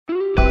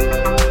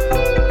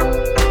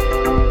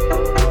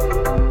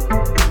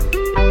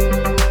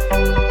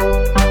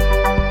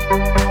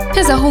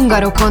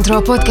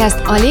Hungarokontroll Podcast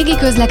a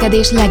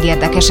légiközlekedés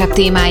legérdekesebb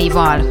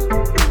témáival.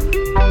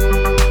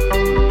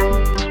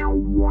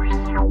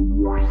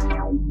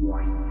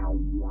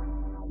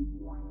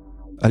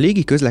 A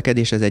légi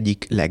közlekedés az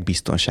egyik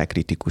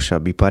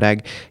legbiztonságkritikusabb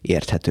iparág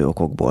érthető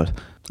okokból.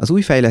 Az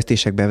új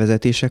fejlesztések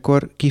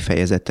bevezetésekor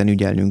kifejezetten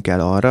ügyelnünk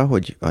kell arra,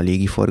 hogy a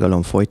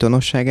légiforgalom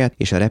folytonosságát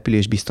és a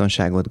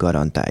repülésbiztonságot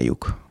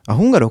garantáljuk. A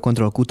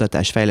Hungarokontroll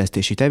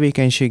kutatás-fejlesztési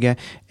tevékenysége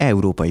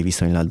európai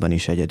viszonylatban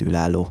is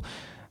egyedülálló.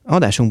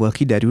 Adásunkból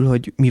kiderül,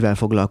 hogy mivel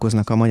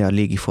foglalkoznak a Magyar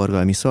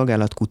Légiforgalmi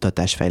Szolgálat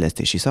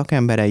kutatásfejlesztési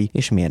szakemberei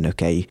és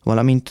mérnökei,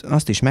 valamint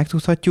azt is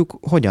megtudhatjuk,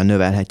 hogyan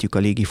növelhetjük a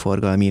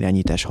légiforgalmi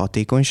irányítás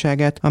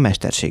hatékonyságát a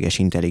mesterséges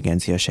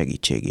intelligencia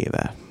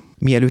segítségével.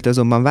 Mielőtt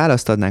azonban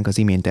választ adnánk az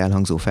imént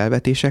elhangzó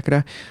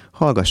felvetésekre,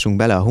 hallgassunk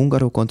bele a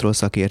Hungarokontroll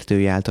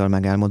szakértője által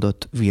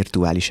megálmodott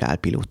virtuális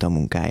álpilóta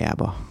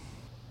munkájába.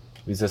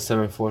 Wizz Air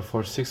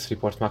 7446,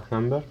 report Mach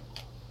number.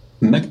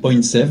 Mach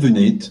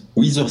 0.78,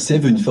 Wizz Air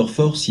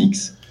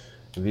 7446.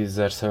 Wizz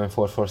Air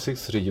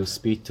 7446, reduce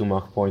speed to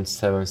Mach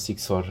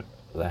 0.76 or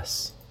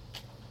less.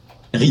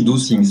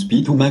 Reducing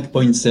speed to Mach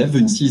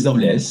 0.76 or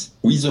less,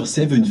 Wizz Air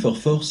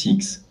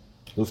 7446.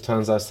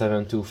 Lufthansa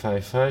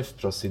 7255,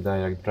 proceed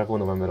direct Bravo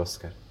November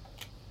Oscar.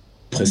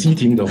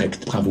 Proceeding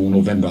direct Bravo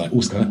November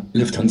Oscar,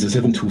 Lufthansa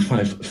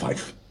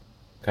 7255.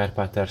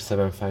 Carpath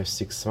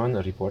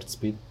 7561, report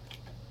speed.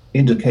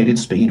 Indicated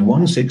speed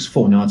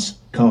 164 knots,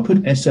 Carpath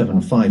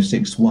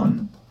S7561.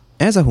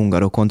 Ez a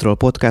Hungarokontroll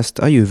Podcast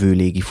a jövő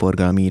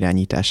légiforgalmi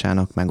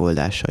irányításának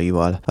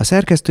megoldásaival. A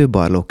szerkesztő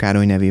Barlók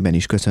Károly nevében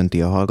is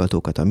köszönti a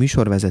hallgatókat a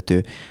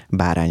műsorvezető,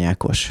 Bárány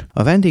Ákos.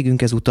 A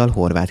vendégünk ezúttal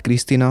Horváth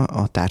Krisztina,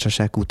 a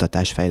Társaság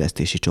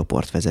kutatásfejlesztési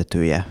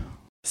csoportvezetője.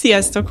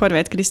 Sziasztok,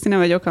 Horváth Krisztina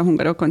vagyok, a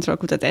Hungarokontroll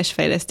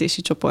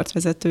kutatásfejlesztési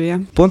csoportvezetője.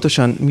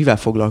 Pontosan mivel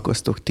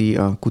foglalkoztok ti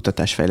a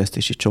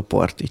kutatásfejlesztési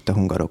csoport itt a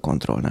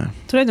Hungarokontrollnál?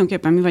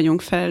 Tulajdonképpen mi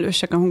vagyunk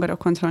felelősek a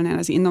Hungarokontrollnál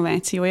az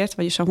innovációért,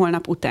 vagyis a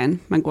holnap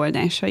után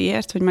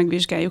megoldásaiért, hogy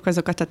megvizsgáljuk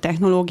azokat a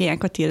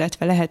technológiákat,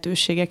 illetve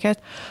lehetőségeket,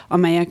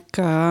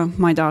 amelyek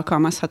majd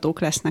alkalmazhatók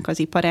lesznek az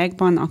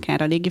iparágban,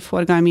 akár a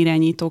légiforgalmi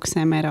irányítók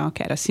számára,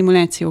 akár a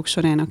szimulációk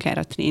során, akár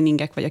a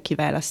tréningek vagy a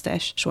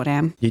kiválasztás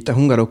során. Itt a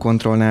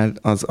Hungarokontrollnál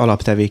az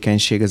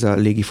alaptevékenység ez a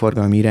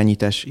légiforgalmi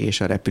irányítás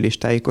és a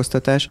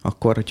repüléstájékoztatás,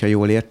 akkor, hogyha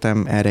jól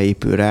értem, erre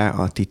épül rá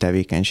a ti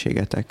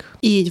tevékenységetek.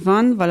 Így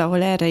van,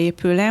 valahol erre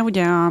épül le.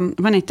 Ugye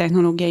van egy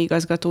technológiai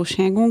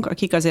igazgatóságunk,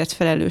 akik azért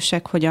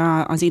felelősek, hogy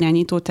az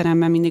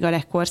irányítóteremben mindig a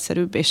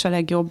legkorszerűbb és a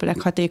legjobb,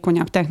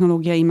 leghatékonyabb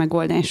technológiai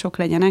megoldások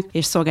legyenek,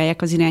 és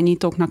szolgálják az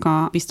irányítóknak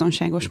a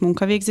biztonságos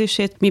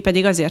munkavégzését. Mi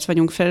pedig azért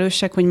vagyunk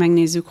felelősek, hogy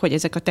megnézzük, hogy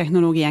ezek a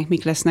technológiák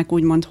mik lesznek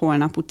úgymond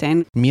holnap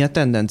után. Mi a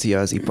tendencia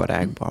az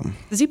iparágban?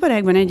 Az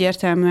iparágban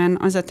egyértelműen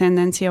az a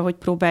tendencia, hogy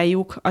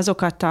próbáljuk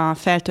azokat a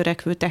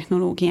feltörekvő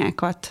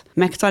technológiákat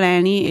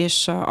megtalálni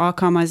és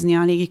alkalmazni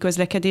a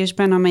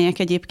légiközlekedésben, amelyek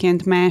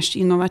egyébként más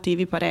innovatív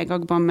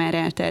iparágakban már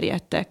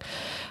elterjedtek.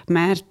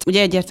 Mert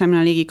ugye egyértelműen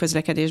a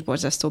légiközlekedés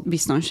borzasztó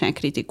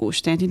biztonságkritikus.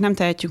 Tehát itt nem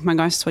tehetjük meg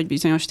azt, hogy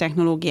bizonyos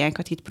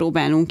technológiákat itt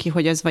próbálunk ki,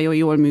 hogy az vajon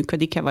jól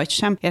működik-e vagy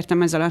sem.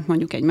 Értem ez alatt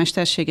mondjuk egy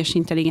mesterséges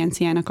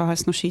intelligenciának a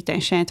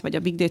hasznosítását, vagy a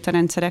big data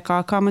rendszerek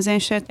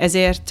alkalmazását.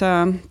 Ezért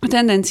a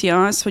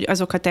tendencia az, hogy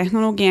azok a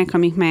technológiák,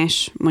 amik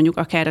más, mondjuk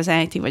akár az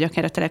IT, vagy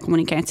akár a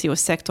telekommunikációs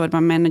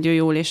szektorban már nagyon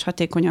jól és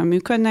hatékonyan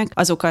működnek,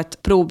 azokat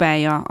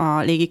próbálja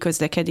a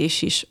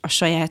légiközlekedés is a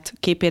saját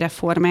képére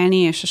formálni,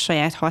 és a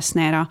saját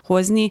hasznára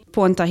hozni.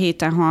 Pont a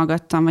héten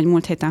hallgattam, vagy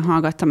múlt héten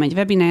hallgattam egy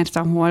webinárt,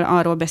 ahol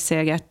arról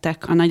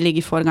beszélgettek a nagy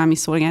légiforgalmi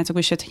szolgálatok,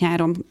 és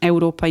 3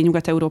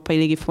 nyugat-európai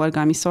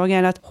légiforgalmi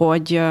szolgálat,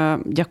 hogy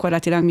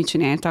gyakorlatilag mit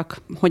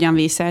csináltak, hogyan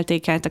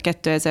vészelték át a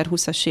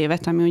 2020-as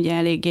évet, ami ugye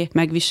eléggé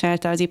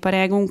megviselte az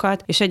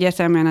iparágunkat, és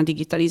egyértelműen a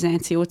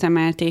digitalizációt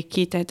emelték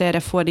ki, tehát erre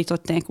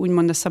fordították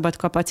úgymond a szabad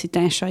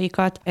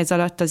kapacitásaikat ez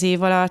alatt az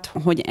év alatt,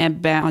 hogy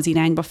ebbe az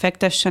irányba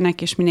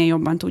fektessenek, és minél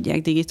jobban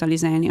tudják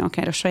digitalizálni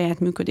akár a saját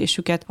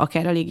működésüket,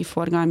 akár a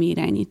légiforgalmi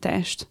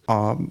irányítást.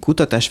 A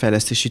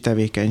kutatásfejlesztési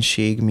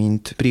tevékenység,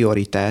 mint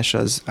prioritás,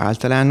 az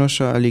általános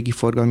a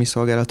légiforgalmi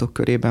szolgálatok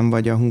körében,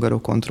 vagy a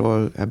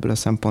Hungarokontroll ebből a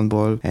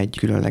szempontból egy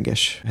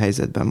különleges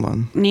helyzetben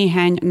van?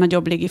 Néhány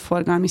nagyobb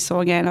légiforgalmi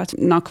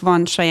szolgálatnak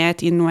van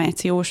saját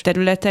innovációs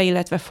területe,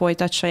 illetve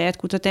folytat saját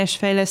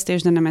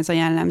kutatásfejlesztés, de nem ez a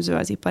jellemző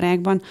az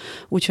iparágban,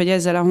 úgyhogy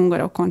ezzel a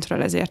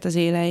Hungarokontroll ezért az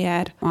élen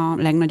jár a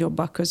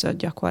legnagyobbak között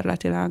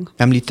gyakorlatilag.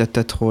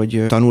 Említetted,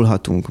 hogy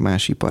tanulhatunk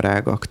más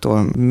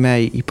iparágaktól.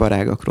 Mely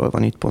iparágakról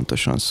van itt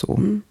pontosan szó?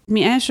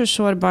 Mi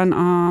elsősorban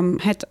a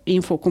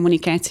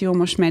infokommunikáció,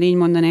 most már így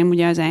mondanám,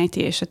 ugye az IT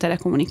és a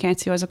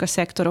telekommunikáció azok a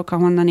szektorok,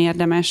 ahonnan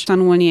érdemes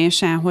tanulni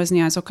és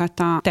elhozni azokat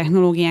a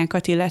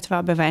technológiákat, illetve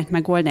a bevált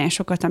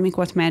megoldásokat, amik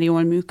ott már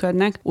jól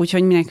működnek.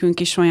 Úgyhogy mi nekünk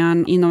is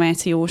olyan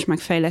innovációs, meg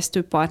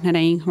fejlesztő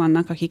partnereink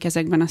vannak, akik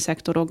ezekben a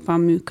szektorokban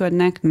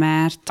működnek,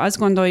 mert azt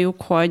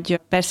gondoljuk, hogy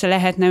persze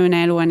lehetne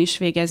önállóan is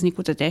végezni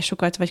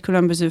kutatásokat, vagy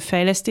különböző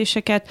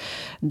fejlesztéseket,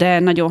 de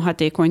nagyon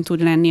hatékony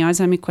tud lenni az,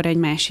 amikor egy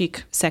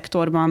másik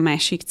szektorban,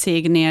 másik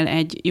cégnél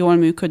egy jól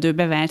működő,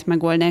 bevált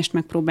megoldást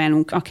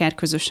megpróbálunk akár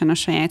közösen a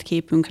saját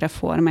képünkre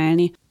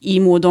formálni. Így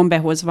módon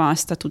behozva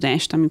azt a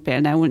tudást, ami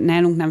például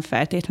nálunk nem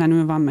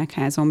feltétlenül van meg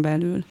házon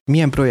belül.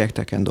 Milyen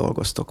projekteken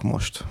dolgoztok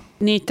most?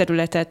 4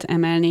 területet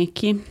emelnék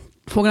ki.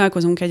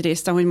 Foglalkozunk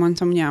egyrészt, ahogy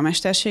mondtam, ugye a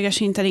mesterséges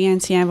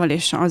intelligenciával,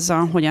 és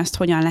azzal, hogy azt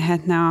hogyan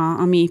lehetne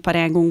a mi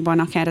iparágunkban,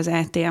 akár az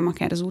ATM,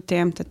 akár az UTM,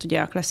 tehát ugye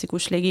a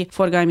klasszikus légi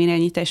forgalmi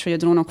irányítás, vagy a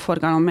drónok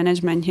forgalom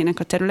menedzsmentjének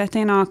a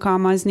területén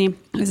alkalmazni.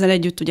 Ezzel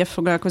együtt ugye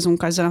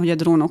foglalkozunk azzal, hogy a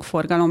drónok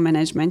forgalom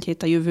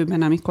menedzsmentjét a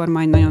jövőben, amikor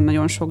majd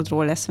nagyon-nagyon sok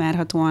drón lesz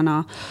várhatóan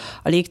a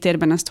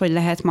légtérben, azt hogy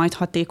lehet majd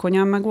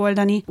hatékonyan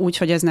megoldani,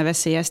 úgyhogy ez ne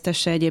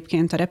veszélyeztesse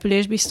egyébként a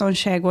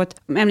repülésbiztonságot.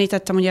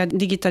 Említettem ugye a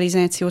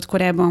digitalizációt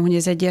korábban, hogy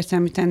ez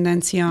egyértelmű tendencia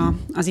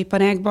az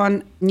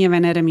iparágban.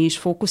 Nyilván erre mi is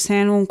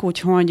fókuszálunk,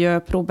 úgyhogy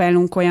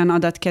próbálunk olyan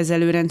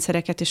adatkezelő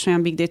rendszereket és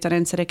olyan big data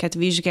rendszereket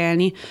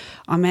vizsgálni,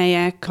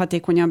 amelyek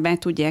hatékonyabbá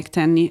tudják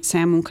tenni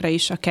számunkra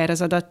is akár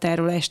az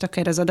adattárolást,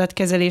 akár az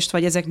adatkezelést,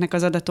 vagy ezeknek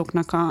az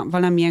adatoknak a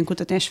valamilyen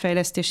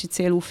kutatásfejlesztési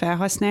célú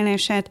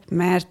felhasználását,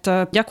 mert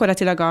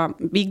gyakorlatilag a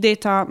big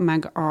data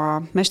meg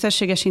a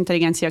mesterséges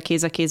intelligencia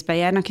kéz a kézben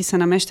járnak,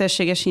 hiszen a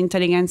mesterséges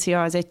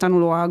intelligencia az egy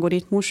tanuló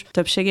algoritmus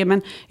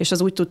többségében, és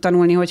az úgy tud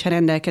tanulni, hogyha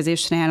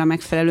rendelkezésre áll a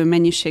megfelelő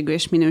mennyiségű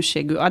és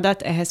minőségű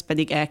adat, ehhez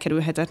pedig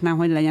elkerülhetetlen,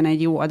 hogy legyen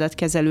egy jó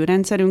adatkezelő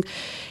rendszerünk,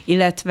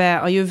 illetve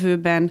a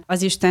jövőben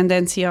az is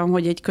tendencia,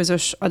 hogy egy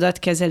közös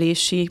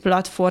adatkezelési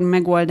platform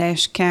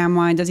megoldás kell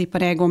majd az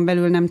iparágon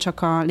belül nem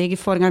csak a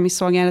légiforgalmi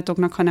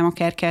szolgálatoknak, hanem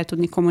akár kell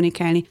tudni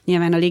kommunikálni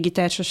nyilván a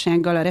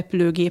légitársasággal, a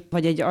repülőgép,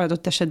 vagy egy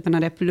adott esetben a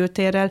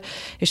repülőtérrel,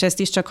 és ezt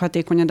is csak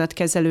hatékony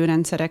adatkezelő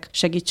rendszerek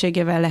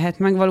segítségével lehet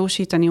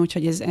megvalósítani,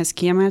 úgyhogy ez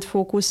kiemelt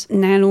fókusz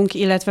nálunk,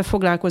 illetve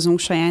foglalkozunk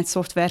saját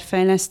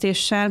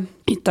szoftverfejlesztéssel.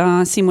 Itt a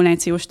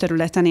szimulációs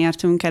területen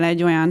értünk el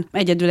egy olyan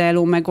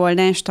egyedülálló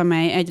megoldást,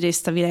 amely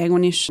egyrészt a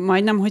világon is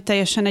majdnem, hogy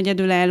teljesen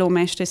egyedülálló,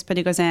 másrészt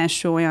pedig az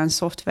első olyan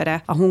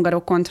szoftvere a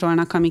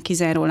Hungarokontrollnak, ami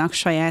kizárólag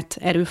saját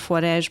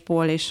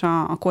erőforrásból és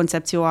a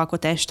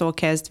koncepcióalkotástól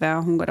kezdve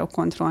a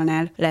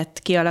Hungarokontrollnál lett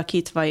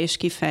kialakítva és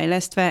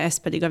kifejlesztve, ez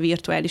pedig a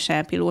virtuális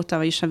elpilóta,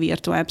 vagyis a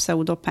Virtual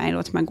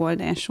Pseudopilot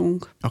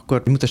megoldásunk.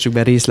 Akkor mutassuk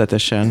be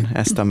részletesen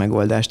ezt a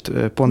megoldást.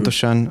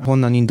 Pontosan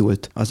honnan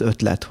indult az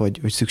ötlet, hogy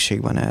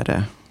szükség van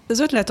erre? Az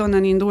ötlet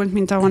onnan indult,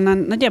 mint ahonnan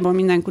nagyjából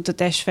minden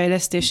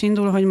kutatásfejlesztés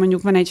indul, hogy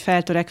mondjuk van egy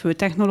feltörekvő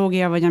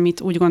technológia, vagy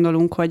amit úgy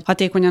gondolunk, hogy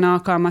hatékonyan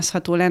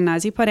alkalmazható lenne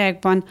az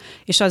iparágban,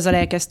 és azzal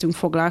elkezdtünk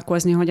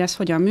foglalkozni, hogy ez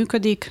hogyan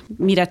működik,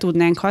 mire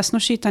tudnánk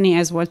hasznosítani.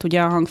 Ez volt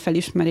ugye a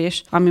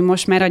hangfelismerés, ami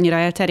most már annyira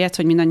elterjedt,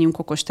 hogy mindannyiunk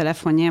okos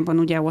telefonjában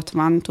ugye ott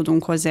van,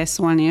 tudunk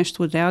hozzászólni és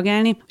tud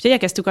reagálni. Úgyhogy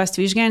elkezdtük azt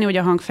vizsgálni, hogy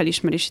a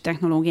hangfelismerési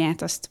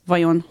technológiát azt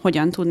vajon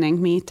hogyan tudnánk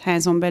mi itt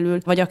házon belül,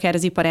 vagy akár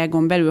az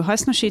iparágon belül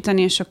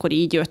hasznosítani, és akkor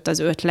így jött az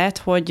ötlet,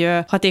 hogy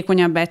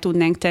hatékonyabbá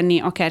tudnánk tenni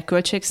akár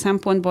költség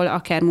szempontból,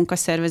 akár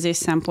munkaszervezés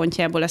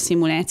szempontjából a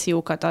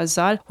szimulációkat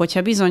azzal,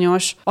 hogyha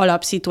bizonyos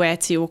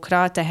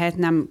alapszituációkra, tehát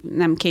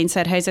nem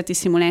kényszerhelyzeti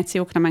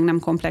szimulációkra, meg nem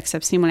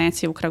komplexebb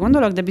szimulációkra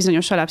gondolok, de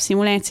bizonyos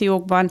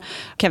alapszimulációkban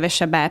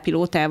kevesebb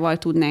álpilótával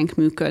tudnánk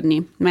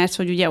működni. Mert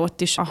hogy ugye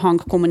ott is a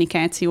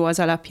hangkommunikáció az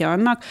alapja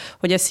annak,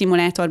 hogy a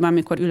szimulátorban,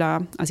 amikor ül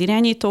az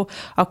irányító,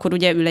 akkor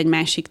ugye ül egy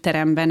másik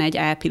teremben egy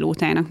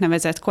álpilótának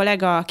nevezett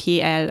kollega,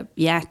 aki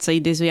eljátsza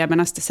idézőjelben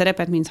azt a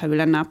szerepet, mintha ő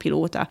lenne a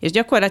pilóta. És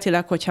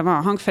gyakorlatilag, hogyha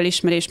van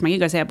hangfelismerés, meg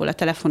igazából a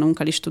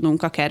telefonunkkal is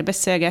tudunk akár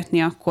beszélgetni,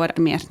 akkor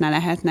miért ne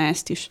lehetne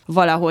ezt is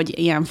valahogy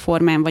ilyen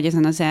formán, vagy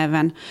ezen az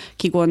elven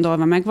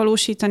kigondolva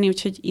megvalósítani,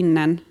 úgyhogy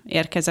innen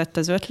érkezett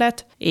az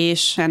ötlet,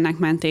 és ennek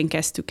mentén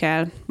kezdtük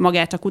el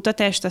magát a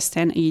kutatást,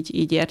 aztán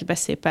így ért be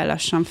szépen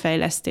lassan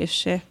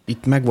fejlesztésé.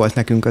 Itt megvolt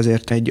nekünk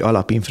azért egy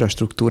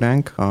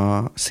alapinfrastruktúránk,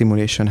 a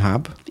Simulation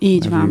Hub.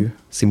 Így van.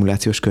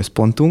 Szimulációs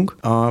központunk.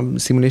 A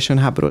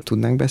Simulation Hubról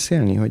tudnánk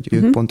beszélni, hogy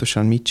ők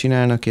pontosan mit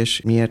csinálnak,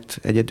 és miért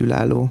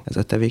egyedülálló ez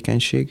a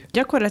tevékenység?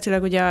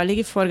 Gyakorlatilag ugye a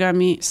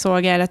légiforgalmi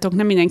szolgálatok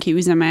nem mindenki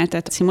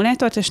üzemeltet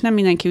szimulátort, és nem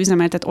mindenki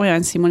üzemeltet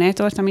olyan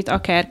szimulátort, amit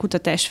akár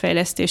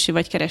kutatásfejlesztési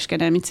vagy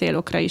kereskedelmi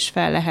célokra is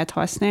fel lehet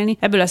használni.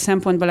 Ebből a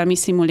szempontból a mi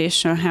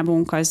Simulation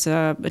Hubunk az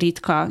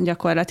ritka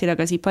gyakorlatilag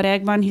az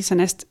iparágban, hiszen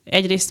ezt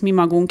egyrészt mi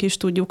magunk is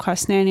tudjuk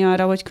használni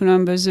arra, hogy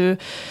különböző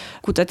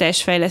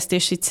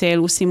kutatásfejlesztési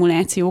célú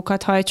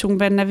szimulációkat hajtsunk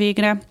benne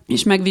végre,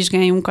 és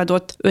megvizsgáljunk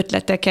adott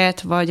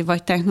ötleteket,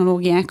 vagy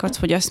technológiákat,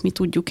 hogy azt mi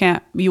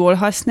tudjuk-e jól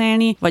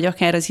használni, vagy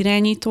akár az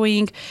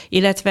irányítóink,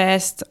 illetve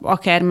ezt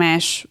akár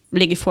más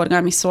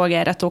légiforgalmi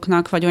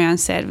szolgálatoknak, vagy olyan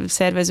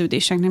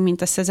szerveződéseknek,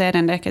 mint a Cezár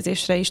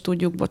rendelkezésre is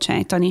tudjuk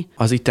bocsájtani.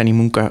 Az itteni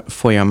munka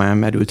folyamán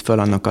merült fel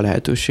annak a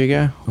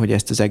lehetősége, hogy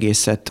ezt az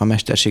egészet a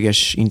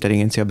mesterséges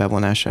intelligencia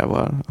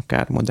bevonásával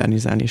akár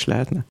modernizálni is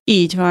lehetne?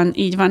 Így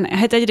van.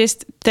 Hát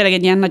egyrészt tényleg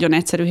egy ilyen nagyon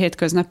egyszerű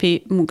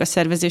hétköznapi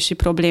munkaszervezési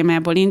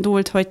problémából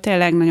indult, hogy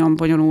tényleg nagyon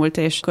bonyolult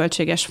és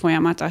költséges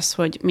folyamat az,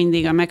 hogy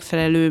mindig a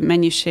megfelelő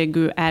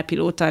mennyiségű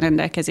álpilóta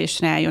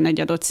rendelkezésre álljon egy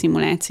adott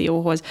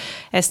szimulációhoz.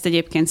 Ezt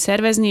egyébként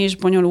szervezni is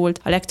bonyolult.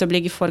 A legtöbb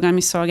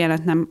légiforgalmi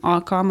szolgálat nem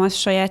alkalmaz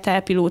saját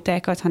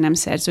álpilótákat, hanem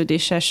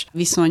szerződéses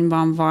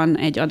viszonyban van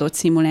egy adott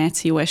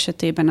szimuláció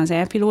esetében az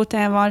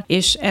álpilótával,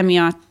 és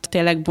emiatt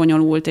tényleg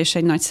bonyolult, és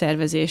egy nagy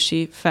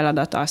szervezési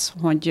feladat az,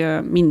 hogy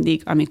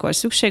mindig, amikor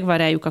szükség van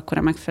rájuk, akkor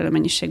a megfelelő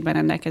mennyiségben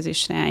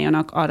rendelkezésre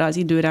álljanak arra az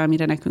időre,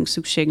 amire nekünk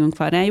szükségünk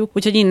van rájuk.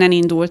 Úgyhogy innen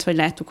indult, hogy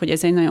láttuk, hogy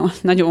ez egy nagyon,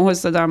 nagyon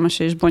hosszadalmas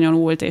és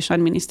bonyolult és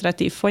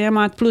adminisztratív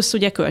folyamat, plusz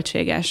ugye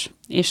költséges.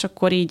 És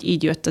akkor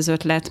így jött az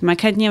ötlet. Meg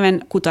hát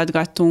nyilván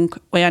kutatgattunk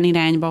olyan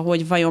irányba,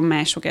 hogy vajon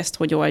mások ezt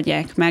hogy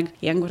oldják meg.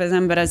 Ilyenkor az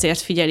ember azért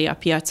figyeli a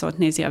piacot,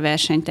 nézi a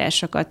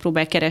versenytársakat,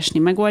 próbál keresni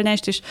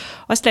megoldást, és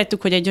azt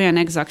láttuk, hogy egy olyan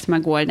exakt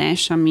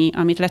megoldás,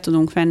 amit le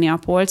tudunk venni a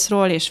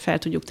polcról, és fel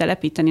tudjuk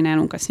telepíteni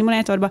nálunk a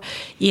szimulátorba,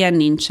 ilyen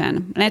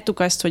nincsen. Láttuk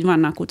azt, hogy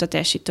vannak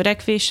kutatási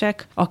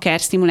törekvések,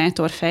 akár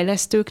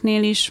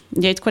szimulátorfejlesztőknél is.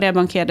 Ugye itt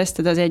korábban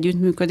kérdezted az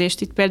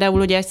együttműködést, itt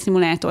például ugye egy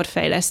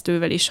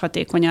szimulátorfejlesztővel is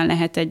hatékonyan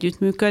lehet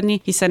együttműködni,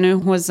 hiszen ő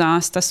hozza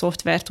azt a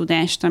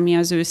szoftvertudást, ami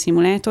az ő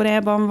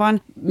szimulátorában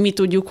van. Mi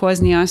tudjuk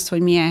hozni azt,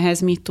 hogy mi ehhez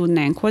mit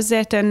tudnánk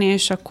hozzátenni,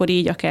 és akkor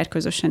így akár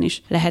közösen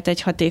is lehet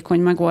egy hatékony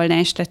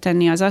megoldást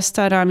letenni az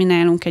asztalra, ami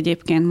nálunk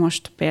egyébként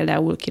most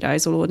például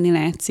kirajzolódni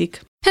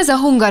látszik. Ez a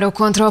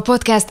Hungarokontroll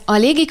Podcast a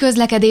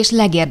légiközlekedés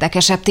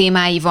legérdekesebb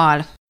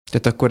témáival.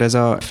 Tehát akkor ez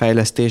a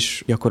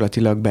fejlesztés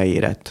gyakorlatilag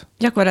beérett?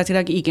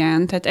 Gyakorlatilag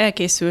igen, tehát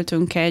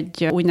elkészültünk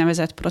egy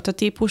úgynevezett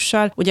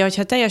prototípussal. Ugye,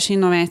 hogyha teljes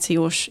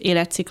innovációs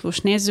életciklus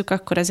nézzük,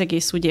 akkor az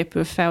egész úgy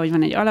épül fel, hogy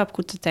van egy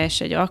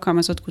alapkutatás, egy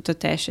alkalmazott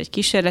kutatás, egy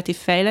kísérleti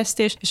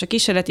fejlesztés, és a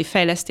kísérleti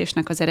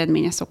fejlesztésnek az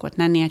eredménye szokott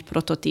lenni egy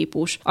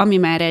prototípus, ami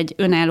már egy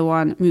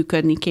önállóan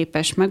működni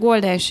képes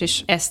megoldás,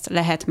 és ezt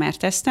lehet már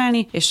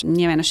tesztelni, és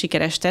nyilván a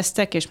sikeres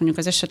tesztek, és mondjuk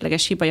az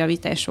esetleges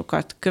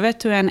hibajavításokat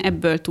követően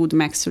ebből tud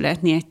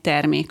megszületni egy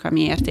termék,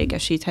 ami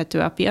értékesíthető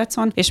a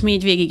piacon, és mi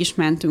így végig is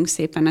mentünk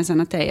szépen ezen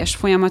a teljes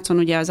folyamaton.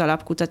 Ugye az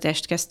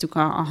alapkutatást kezdtük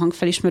a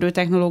hangfelismerő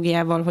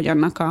technológiával, hogy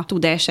annak a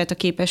tudását, a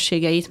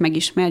képességeit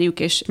megismerjük,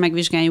 és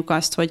megvizsgáljuk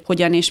azt, hogy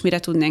hogyan és mire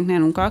tudnánk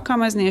nálunk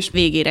alkalmazni, és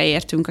végére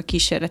értünk a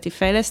kísérleti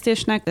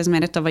fejlesztésnek. Ez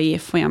már a tavalyi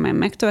év folyamán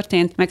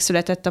megtörtént.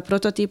 Megszületett a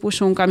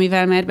prototípusunk,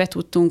 amivel már be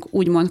tudtunk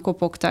úgymond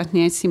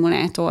kopogtatni egy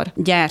szimulátor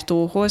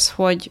gyártóhoz,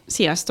 hogy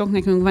sziasztok,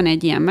 nekünk van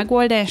egy ilyen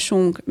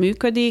megoldásunk,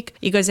 működik.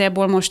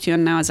 Igazából most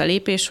jönne az a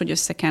lépés, hogy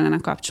össze kellene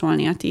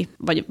kapcsolni a ti,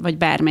 vagy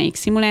bármelyik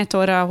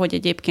szimulátorra, hogy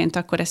egyébként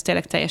akkor ez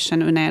tényleg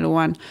teljesen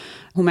önállóan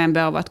humán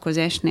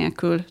beavatkozás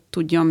nélkül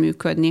tudjon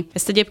működni.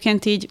 Ezt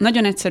egyébként így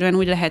nagyon egyszerűen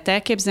úgy lehet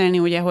elképzelni,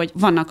 ugye, hogy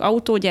vannak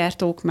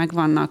autógyártók, meg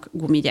vannak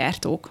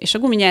gumigyártók. És a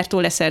gumigyártó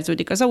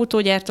leszerződik az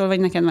autógyártól, vagy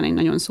neked van egy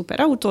nagyon szuper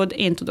autód,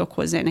 én tudok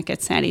hozzá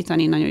neked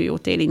szállítani nagyon jó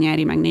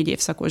téli-nyári, meg 4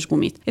 évszakos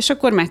gumit. És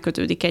akkor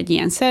megkötődik egy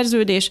ilyen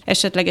szerződés,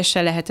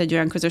 esetlegesen lehet egy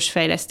olyan közös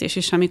fejlesztés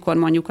is, amikor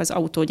mondjuk az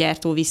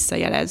autógyártó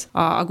visszajelez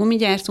a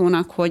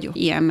gumigyártónak, hogy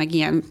ilyen meg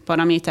ilyen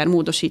paraméter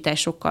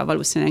módosításokkal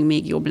valószínűleg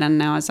még jobb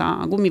lenne az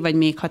a gumi, vagy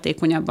még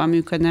hatékonyabban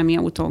működne a mi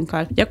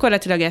autónkkal.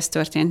 Gyakorlatilag ez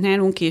történt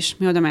nálunk is.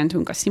 Mi oda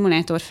mentünk a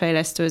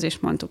szimulátorfejlesztőhöz, és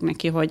mondtuk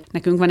neki, hogy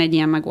nekünk van egy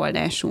ilyen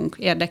megoldásunk,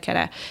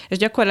 érdekel-e. És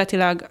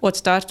gyakorlatilag ott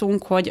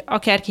tartunk, hogy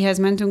akárkihez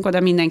mentünk, oda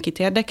mindenkit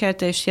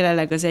érdekelte, és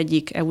jelenleg az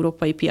egyik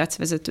európai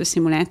piacvezető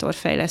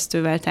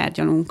szimulátorfejlesztővel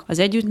tárgyalunk az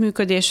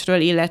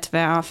együttműködésről,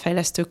 illetve a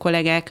fejlesztő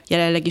kollégák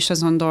jelenleg is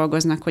azon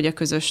dolgoznak, hogy a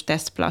közös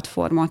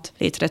tesztplatformot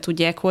létre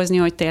tudják hozni,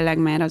 hogy tényleg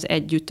már az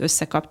együtt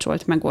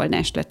összekapcsolt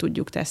megoldást le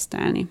tudjuk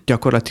tesztelni.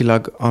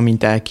 Gyakorlatilag,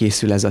 amint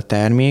elkészül ez a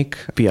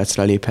termék,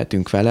 piacra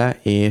léphetünk vele,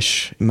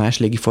 és más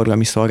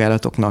légiforgalmi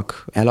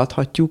szolgálatoknak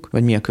eladhatjuk,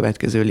 vagy mi a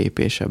következő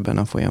lépés ebben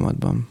a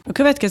folyamatban? A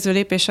következő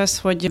lépés az,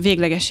 hogy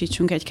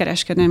véglegesítsünk egy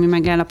kereskedelmi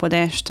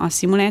megállapodást a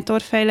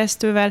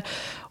szimulátorfejlesztővel.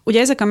 Ugye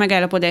ezek a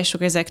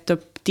megállapodások, ezek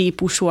több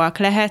típusúak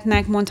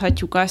lehetnek,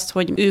 mondhatjuk azt,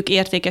 hogy ők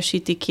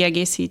értékesítik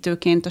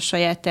kiegészítőként a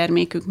saját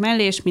termékük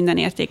mellé, és minden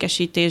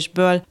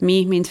értékesítésből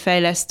mi, mint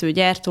fejlesztő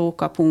gyártó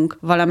kapunk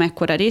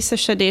valamekkora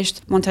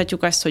részesedést.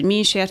 Mondhatjuk azt, hogy mi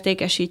is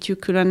értékesítjük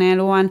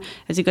különállóan,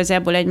 ez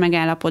igazából egy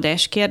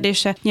megállapodás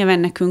kérdése. Nyilván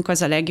nekünk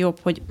az a legjobb,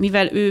 hogy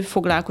mivel ő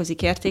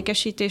foglalkozik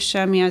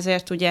értékesítéssel, mi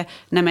azért ugye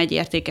nem egy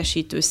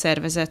értékesítő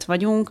szervezet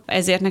vagyunk,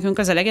 ezért nekünk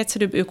az a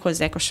legegyszerűbb, ők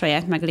hozzák a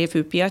saját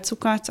meglévő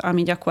piacukat,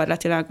 ami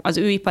gyakorlatilag az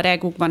ő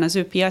iparágukban, az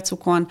ő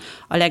piacukon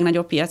a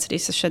legnagyobb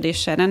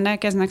piacrészesedéssel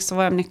rendelkeznek,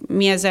 szóval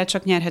mi ezzel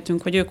csak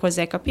nyerhetünk, hogy ők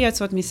hozzák a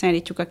piacot, mi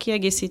szállítjuk a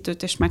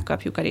kiegészítőt, és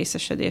megkapjuk a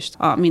részesedést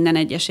a minden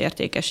egyes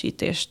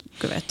értékesítést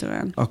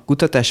követően. A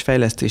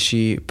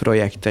kutatásfejlesztési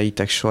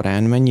projekteitek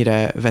során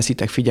mennyire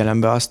veszitek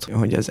figyelembe azt,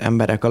 hogy az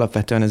emberek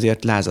alapvetően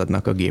azért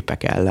lázadnak a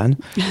gépek ellen?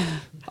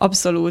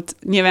 Abszolút.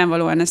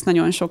 Nyilvánvalóan ezt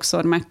nagyon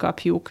sokszor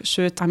megkapjuk,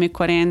 sőt,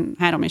 amikor én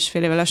 3,5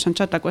 éve lassan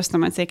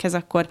csatlakoztam a céghez,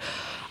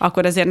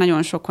 akkor azért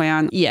nagyon sok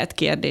olyan ilyet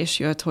kérdés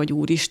jött, hogy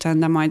úristen,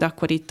 de majd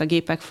akkor itt a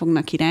gépek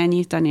fognak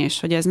irányítani, és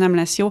hogy ez nem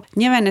lesz jó.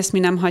 Nyilván ezt mi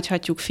nem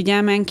hagyhatjuk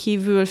figyelmen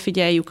kívül,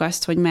 figyeljük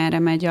azt, hogy merre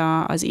megy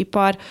az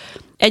ipar.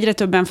 Egyre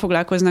többen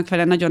foglalkoznak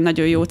vele,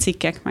 nagyon-nagyon jó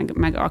cikkek,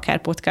 meg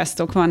akár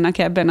podcastok vannak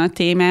ebben a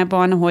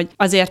témában, hogy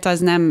azért az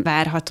nem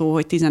várható,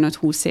 hogy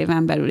 15-20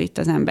 éven belül itt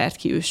az embert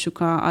kiüssük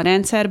a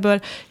rendszerből.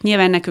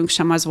 Nyilván nekünk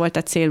sem az volt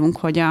a célunk,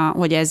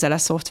 hogy ezzel a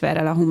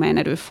szoftverrel a humán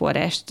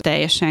erőforrást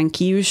teljesen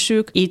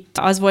kiüssük. Itt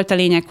az volt a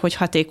lényeg, hogy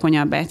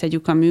hatékonyabbá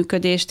tegyük a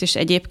működést, és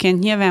egyébként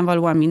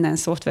nyilvánvalóan minden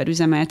szoftver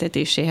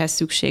üzemeltetéséhez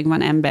szükség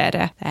van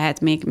emberre.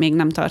 Tehát még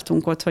nem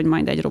tartunk ott, hogy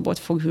majd egy robot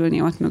fog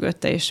ülni ott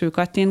mögötte, és ő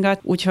kattintgat.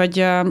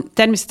 Úgyhogy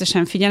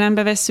természetesen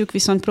figyelembe vesszük,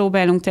 viszont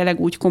próbálunk tényleg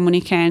úgy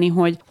kommunikálni,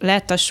 hogy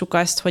láttassuk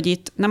azt, hogy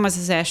itt nem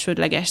az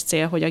elsődleges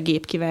cél, hogy a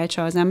gép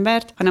kiváltsa az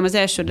embert, hanem az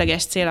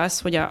elsődleges cél az,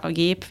 hogy a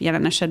gép,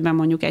 jelen esetben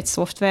mondjuk egy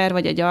szoftver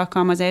vagy egy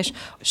alkalmazás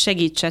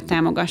segítse,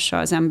 támogassa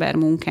az ember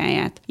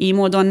munkáját. Így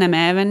módon nem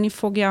elvenni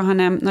fogja,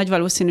 hanem nagy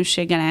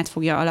valószínűséggel át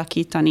fogja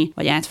alakítani,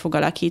 vagy át fog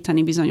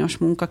alakítani bizonyos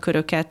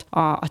munkaköröket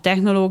a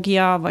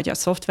technológia, vagy a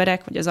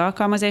szoftverek, vagy az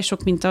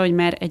alkalmazások, mint ahogy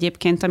már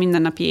egyébként a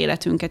mindennapi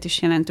életünket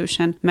is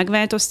jelentősen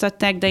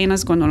megváltoztatták, de én azt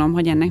gondolom,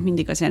 hogy ennek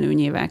mindig az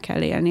előnyével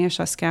kell élni, és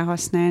azt kell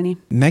használni.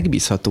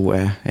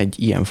 Megbízható-e egy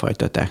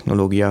ilyenfajta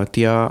technológia?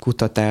 Ti a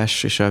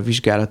kutatás és a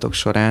vizsgálatok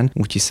során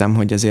úgy hiszem,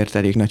 hogy azért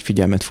elég nagy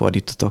figyelmet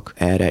fordítotok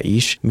erre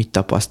is. Mit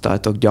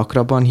tapasztaltok?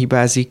 Gyakrabban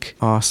hibázik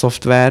a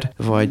szoftver,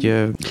 vagy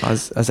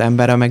az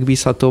ember a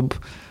megbízhatóbb?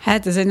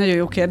 Hát ez egy nagyon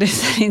jó kérdés,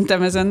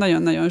 szerintem ezen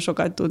nagyon-nagyon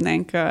sokat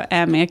tudnánk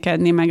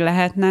elmélkedni, meg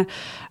lehetne.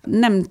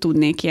 Nem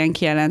tudnék ilyen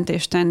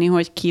kijelentést tenni,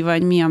 hogy ki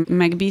vagy mi a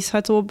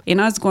megbízhatóbb. Én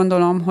azt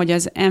gondolom, hogy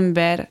az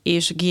ember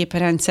és gép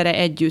rendszere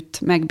együtt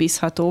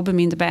megbízhatóbb,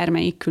 mint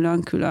bármelyik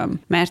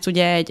külön-külön. Mert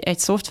ugye egy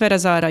szoftver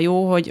az arra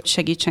jó, hogy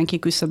segítsen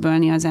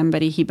kiküszöbölni az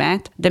emberi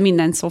hibát, de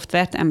minden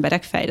szoftvert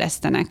emberek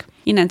fejlesztenek.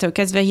 Innentől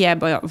kezdve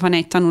hiába van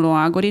egy tanuló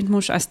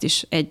algoritmus, azt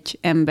is egy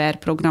ember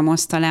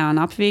programozta le a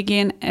nap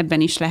végén,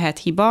 ebben is lehet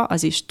hiba,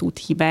 az is tud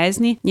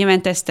hibázni.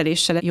 Nyilván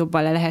teszteléssel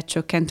jobban le lehet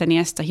csökkenteni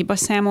ezt a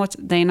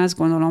hibaszámot, de én azt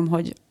gondolom,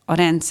 hogy a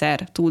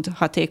rendszer tud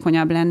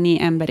hatékonyabb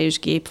lenni, ember és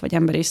gép, vagy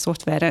ember és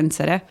szoftver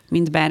rendszere,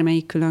 mint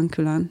bármelyik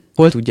külön-külön.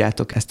 Hol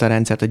tudjátok ezt a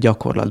rendszert a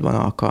gyakorlatban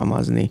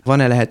alkalmazni?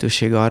 Van-e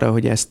lehetőség arra,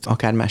 hogy ezt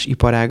akár más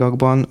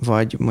iparágakban,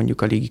 vagy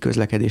mondjuk a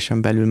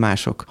légiközlekedésen belül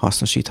mások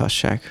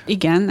hasznosíthassák?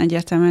 Igen,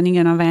 egyértelműen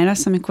igen a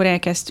válasz. Amikor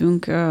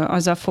elkezdtünk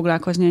azzal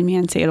foglalkozni, hogy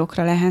milyen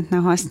célokra lehetne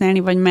használni,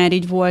 vagy már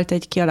így volt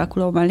egy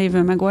kialakulóban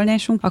lévő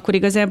megoldásunk, akkor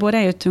igazából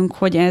rájöttünk,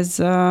 hogy ez,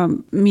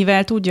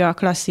 mivel tudja a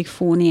klasszik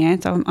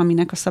fóniát,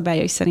 aminek a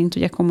szabályai szerint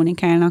ugye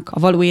kommunikálnak a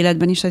való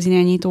életben is az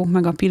irányítók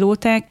meg a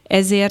pilóták,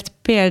 ezért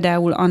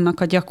például annak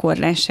a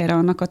gyakorlására,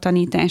 annak a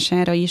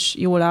tanítására is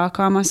jól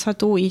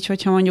alkalmazható, így,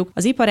 hogyha mondjuk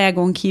az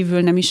iparágon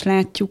kívül nem is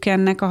látjuk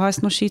ennek a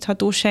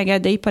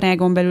hasznosíthatóságát, de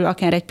iparágon belül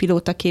akár egy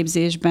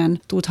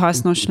pilótaképzésben tud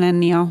hasznos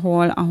lenni,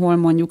 ahol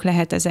mondjuk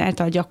lehet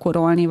ezáltal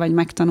gyakorolni, vagy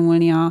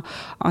megtanulni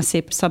a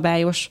szép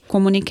szabályos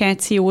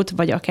kommunikációt,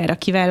 vagy akár a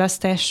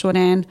kiválasztás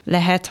során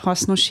lehet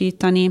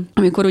hasznosítani.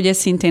 Amikor ugye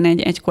szintén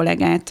egy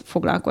kollégát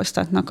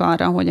foglalkoztatnak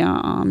arra, hogy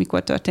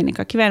amikor történik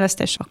a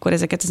kiválasztás, akkor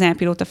ezeket az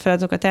elpilóta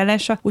feladatokat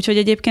ellássa. Úgyhogy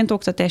egyébként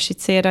oktatási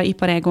célra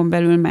iparágon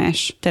belül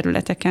más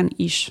területeken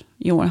is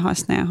jól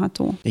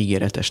használható.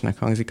 Ígéretesnek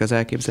hangzik az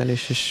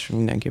elképzelés, és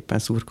mindenképpen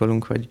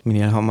szurkolunk, hogy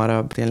minél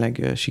hamarabb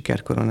tényleg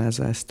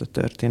sikerkoronázza ezt a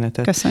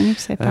történetet. Köszönjük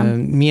szépen.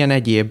 Milyen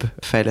egyéb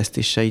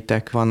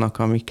fejlesztéseitek vannak,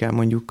 amikkel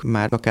mondjuk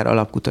már akár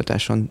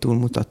alapkutatáson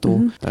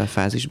túlmutató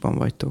fázisban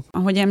vagytok?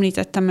 Ahogy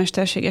említettem,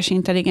 mesterséges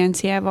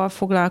intelligenciával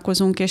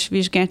foglalkozunk, és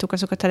vizsgáltuk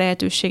azokat a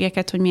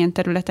lehetőségeket, hogy milyen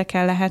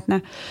területeken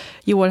lehetne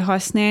jól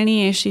használni,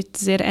 és itt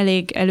azért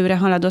elég előre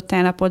haladott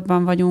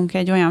állapotban vagyunk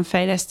egy olyan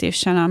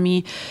fejlesztéssel,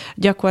 ami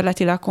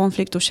gyakorlatilag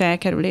konfliktus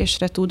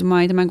elkerülésre tud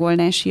majd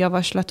megoldási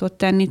javaslatot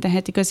tenni,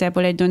 tehát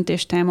igazából egy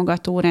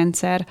döntéstámogató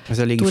rendszer. Ez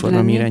a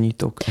légiforgalmi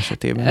irányítók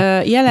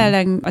esetében?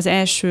 Jelenleg az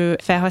első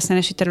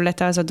felhasználási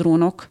területe az a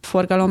drónok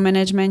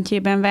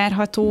forgalommenedzsmentjében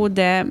várható,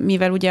 de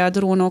mivel ugye a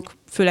drónok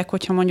főleg,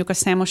 hogyha mondjuk a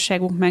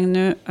számosságuk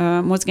megnő,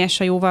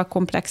 mozgása jóval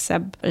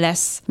komplexebb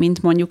lesz,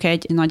 mint mondjuk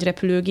egy nagy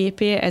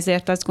repülőgépé,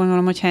 ezért azt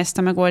gondolom, hogy ha ezt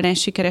a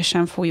megoldást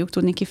sikeresen fogjuk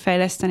tudni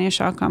kifejleszteni és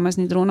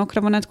alkalmazni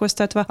drónokra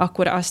vonatkoztatva,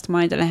 akkor azt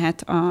majd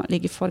lehet a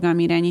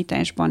légiforgalmi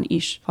irányításban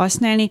is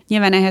használni.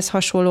 Nyilván ehhez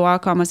hasonló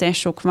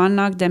alkalmazások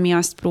vannak, de mi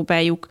azt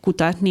próbáljuk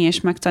kutatni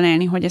és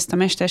megtalálni, hogy ezt a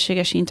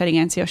mesterséges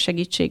intelligencia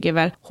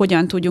segítségével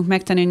hogyan tudjuk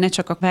megtenni, hogy ne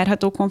csak a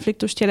várható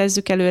konfliktust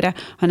jelezzük előre,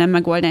 hanem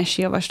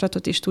megoldási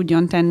javaslatot is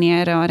tudjon tenni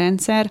erre a rendszer,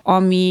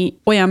 ami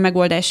olyan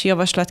megoldási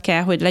javaslat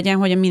kell, hogy legyen,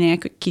 hogy a minél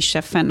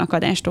kisebb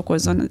fennakadást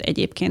okozzon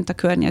egyébként a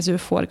környező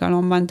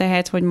forgalomban.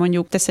 Tehát, hogy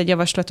mondjuk tesz egy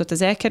javaslatot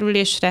az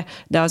elkerülésre,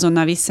 de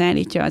azonnal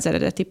visszaállítja az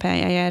eredeti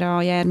pályájára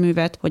a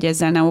járművet, hogy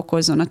ezzel ne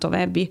okozzon a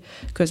további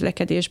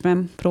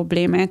közlekedésben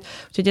problémát.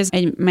 Úgyhogy ez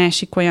egy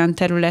másik olyan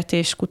terület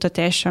és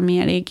kutatás, ami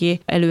eléggé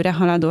előre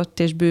haladott,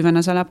 és bőven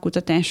az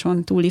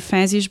alapkutatáson túli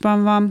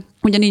fázisban van.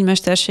 Ugyanígy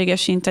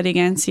mesterséges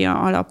intelligencia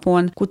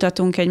alapon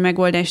kutatunk egy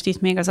megoldást,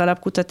 itt még az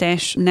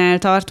alapkutatásnál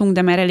tartunk,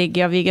 de már eléggé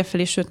a vége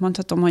felé, sőt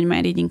mondhatom, hogy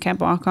már így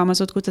inkább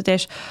alkalmazott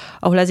kutatás,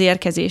 ahol az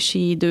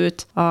érkezési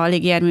időt, a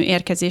légijármű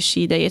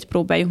érkezési idejét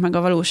próbáljuk meg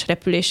a valós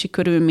repülési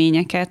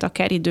körülményeket,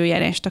 akár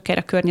időjárást, akár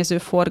a környező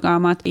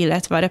forgalmat,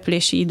 illetve a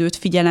repülési időt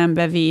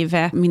figyelembe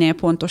véve minél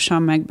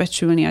pontosan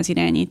megbecsülni az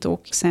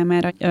irányítók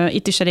számára.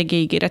 Itt is eléggé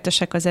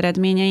ígéretesek az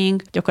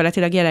eredményeink.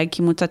 Gyakorlatilag jelenlegi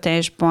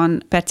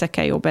kimutatásban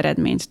percekkel jobb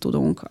eredményt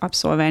tudunk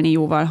abszolválni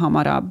jóval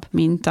hamarabb,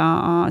 mint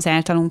az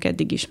általunk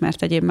eddig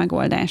ismert egyéb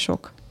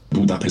megoldások.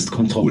 Budapest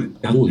Control,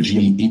 Errol GE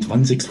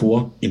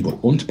 8164, Inbo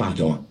und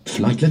Bader,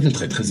 Flight Level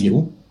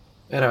 30.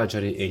 Errol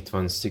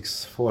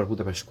 8164,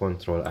 Budapest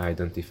Control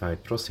identified,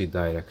 proceed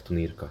direct to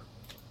Nirka.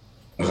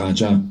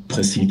 Raja,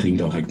 proceeding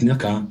direct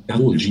Nirka,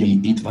 Errol GE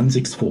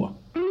 8164.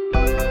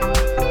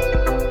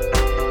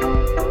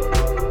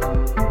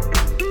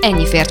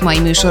 Ennyi fért mai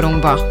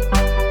műsorunkba.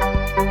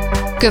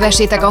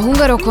 Kövessétek a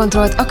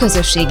Hungarokontrollt a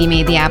közösségi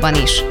médiában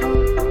is.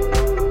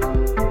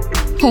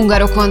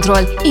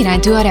 Hungarokontroll,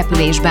 iránytű a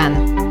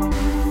repülésben.